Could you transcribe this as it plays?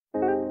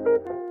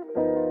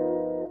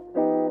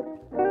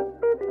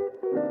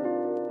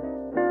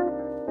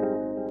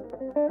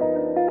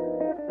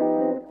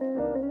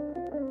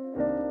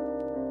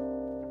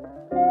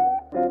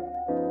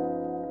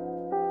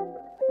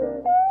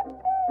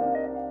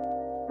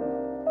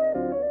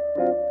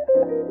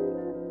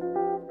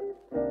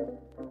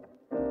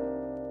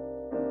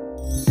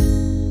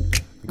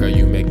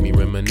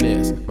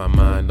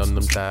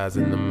them thighs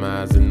and them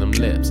eyes and them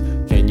lips.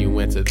 Can you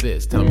answer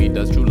this? Tell me,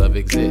 does true love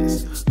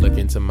exist? Look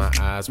into my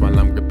eyes while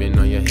I'm gripping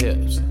on your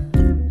hips.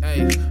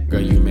 Hey,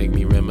 girl, you make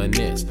me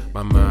reminisce.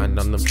 My mind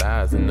on them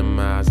thighs and them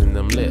eyes and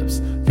them lips.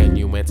 Can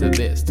you answer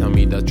this? Tell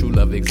me, does true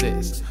love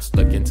exist?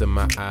 Look into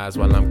my eyes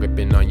while I'm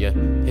gripping on your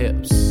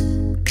hips.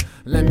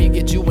 Let me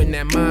get you in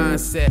that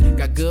mindset.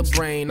 Got good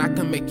brain, I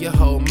can make your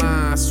whole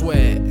mind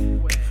sweat.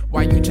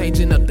 Why you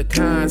changing up the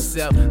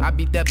concept? I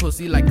beat that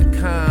pussy like a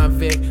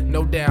convict,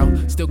 no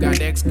doubt. Still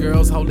got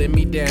ex-girls holding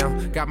me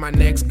down. Got my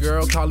next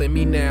girl calling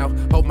me now.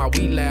 Hope my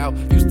we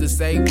loud. Used to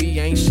say we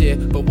ain't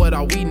shit, but what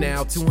are we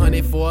now?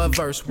 200 for a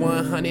verse,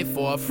 100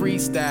 for a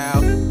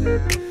freestyle.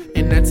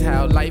 And that's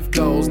how life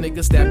goes.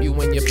 Niggas stab you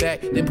in your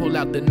back, then pull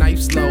out the knife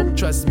slow.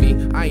 Trust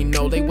me, I ain't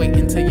know. They wait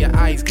until your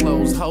eyes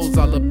close. Hoes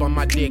all up on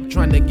my dick,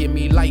 trying to give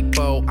me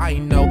lipo. I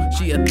know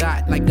she a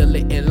dot like a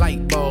lit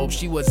light bulb.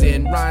 She was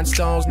in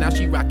rhinestones, now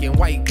she rockin'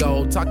 white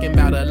gold. Talking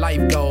about her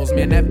life goals,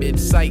 man, that bitch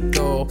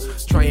psycho.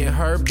 Trying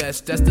her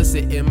best just to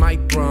sit in my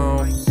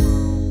throne.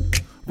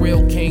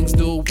 Real kings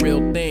do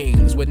real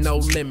things with no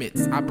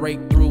limits. I break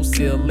through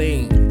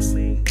ceilings.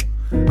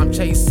 I'm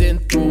chasing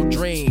through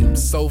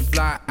dreams, so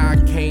fly I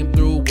came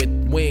through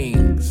with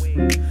wings.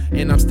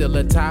 And I'm still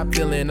a top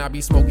villain, I be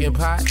smoking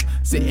pot,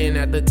 sitting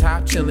at the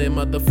top chilling.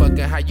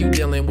 Motherfucker, how you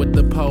dealing with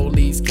the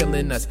police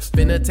killing us?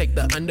 Finna take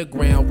the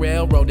underground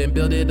railroad and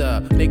build it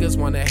up. Niggas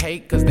wanna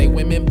hate cause they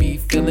women be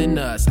feeling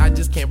us. I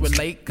just can't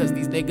relate cause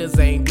these niggas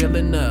ain't real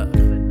enough.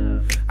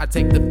 I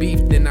take the beef,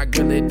 then I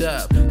grill it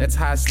up. That's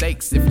high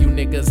stakes if you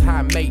niggas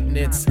high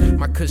maintenance.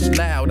 My kush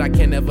loud, I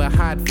can't ever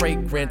hide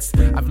fragrance.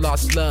 I've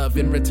lost love,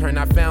 in return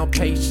I found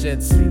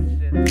patience.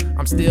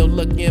 I'm still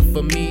looking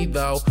for me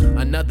though,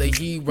 another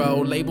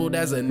hero labeled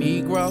as a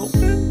Negro.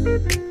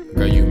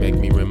 Girl, you make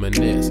me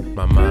reminisce.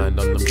 My mind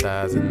on them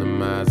thighs and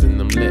them eyes and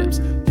them lips.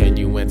 Can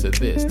you answer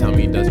this? Tell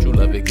me, does true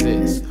love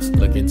exist?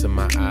 Look into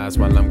my eyes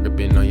while I'm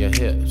gripping on your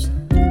hips.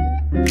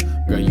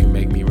 Girl, you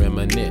make me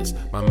reminisce.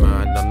 My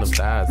mind on them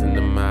thighs and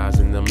them eyes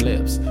and them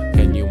lips.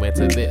 Can you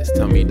answer this?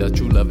 Tell me, does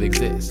true love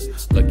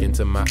exist? Look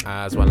into my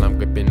eyes while I'm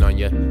gripping on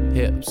your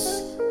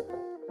hips.